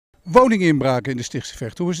Woninginbraken in de Stichtse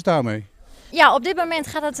Vecht, hoe is het daarmee? Ja, op dit moment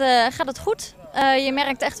gaat het goed. Je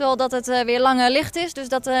merkt echt wel dat het weer lang licht is, dus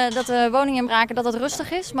dat de woninginbraken dat het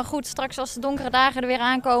rustig is. Maar goed, straks als de donkere dagen er weer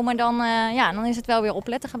aankomen, dan is het wel weer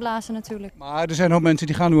opletten geblazen natuurlijk. Maar er zijn ook mensen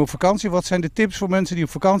die gaan nu op vakantie. Wat zijn de tips voor mensen die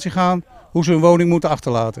op vakantie gaan, hoe ze hun woning moeten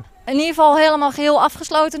achterlaten? In ieder geval helemaal geheel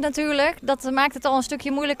afgesloten natuurlijk. Dat maakt het al een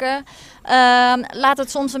stukje moeilijker. Laat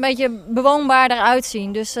het soms een beetje bewoonbaarder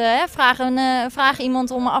uitzien. Dus vraag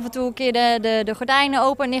iemand om af en toe een keer de gordijnen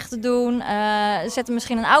open en dicht te doen. Zet er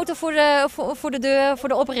misschien een auto voor de deur, voor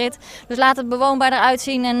de oprit. Dus laat het bewoonbaarder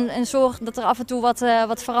uitzien en zorg dat er af en toe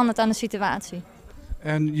wat verandert aan de situatie.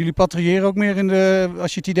 En jullie patrouilleren ook meer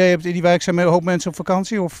als je het idee hebt, in die wijk zijn een hoop mensen op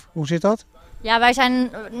vakantie? Of hoe zit dat? Ja, wij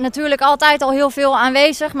zijn natuurlijk altijd al heel veel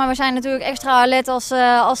aanwezig, maar we zijn natuurlijk extra alert als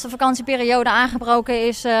de vakantieperiode aangebroken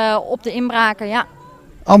is op de inbraken. Ja.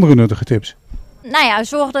 Andere nuttige tips? Nou ja,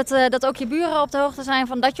 zorg dat ook je buren op de hoogte zijn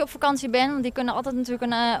van dat je op vakantie bent, want die kunnen altijd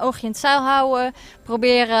natuurlijk een oogje in het zeil houden.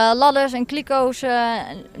 Probeer ladders en kliko's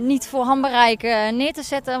niet voor handbereik neer te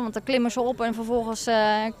zetten, want dan klimmen ze op en vervolgens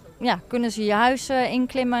kunnen ze je huis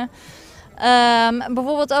inklimmen.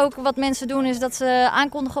 Bijvoorbeeld ook wat mensen doen is dat ze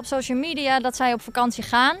aankondigen op social media dat zij op vakantie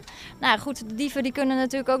gaan. Nou goed, de dieven die kunnen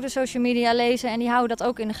natuurlijk ook de social media lezen en die houden dat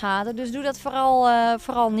ook in de gaten. Dus doe dat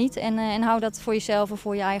vooral niet en hou dat voor jezelf en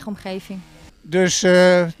voor je eigen omgeving. Dus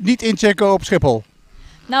niet inchecken op Schiphol?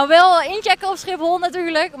 Nou wel inchecken op Schiphol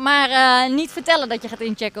natuurlijk, maar niet vertellen dat je gaat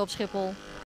inchecken op Schiphol.